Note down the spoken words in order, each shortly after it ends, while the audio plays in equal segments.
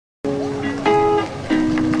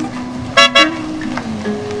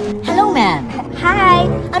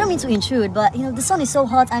mean to intrude, but you know the sun is so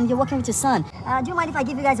hot and you're working with your son. Do you mind if I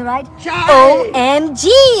give you guys a ride? OMG!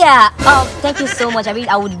 Oh, thank you so much.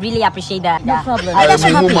 I would really appreciate that. No problem. I guess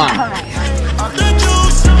you're happy. All right.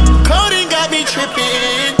 Got me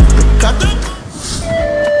tripping.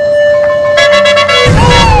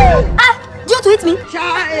 Do you want to hit me?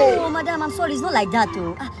 Oh, madam, I'm sorry. It's not like that,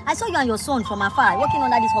 though. I saw you and your son from afar working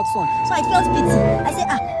under this hot sun, so I felt pity. I said,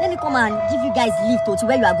 let me come and give you guys lift to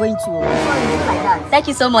where you are going to. I'm sorry, it's not like that. Thank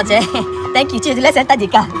you so much. Thank you. Cheers. Let's enter the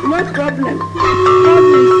car. No problem.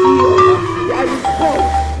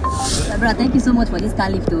 My brother, thank you so much for this car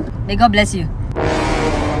lift, though. May God bless you.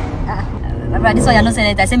 My brother, this one you're not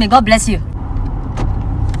saying it. I say, may God bless you.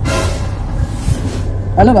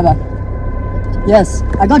 Hello, Baba. Yes,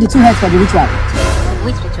 I got the 2 heads for the ritual.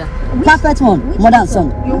 Which ritual? Perfect one, mother and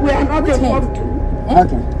son. You were not involved.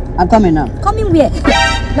 Okay, I'm coming now. Coming where?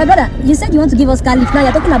 My brother, you said you want to give us car lift. Now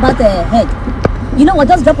you're talking about head. You know what?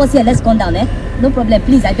 Just drop us here. Let's come down, No problem.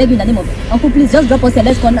 Please, I beg you in the name of Uncle. Please, just drop us here.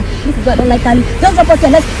 Let's come down. This is why I don't like car lift. Just drop us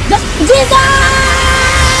here. Jesus!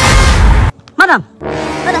 Madam,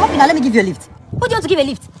 hope you now let me give you a lift. Who do you want to give a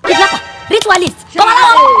lift? Kidnapper. Ritual lift. Come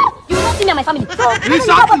on. You will not see me and my family.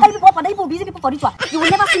 People busy people for ritual. You will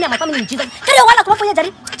never see me and my family in Jesus. Carry your wallet, come up for here,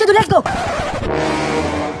 Jerry. Chinedu, let's go.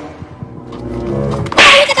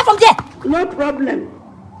 How do you get her from there? No problem.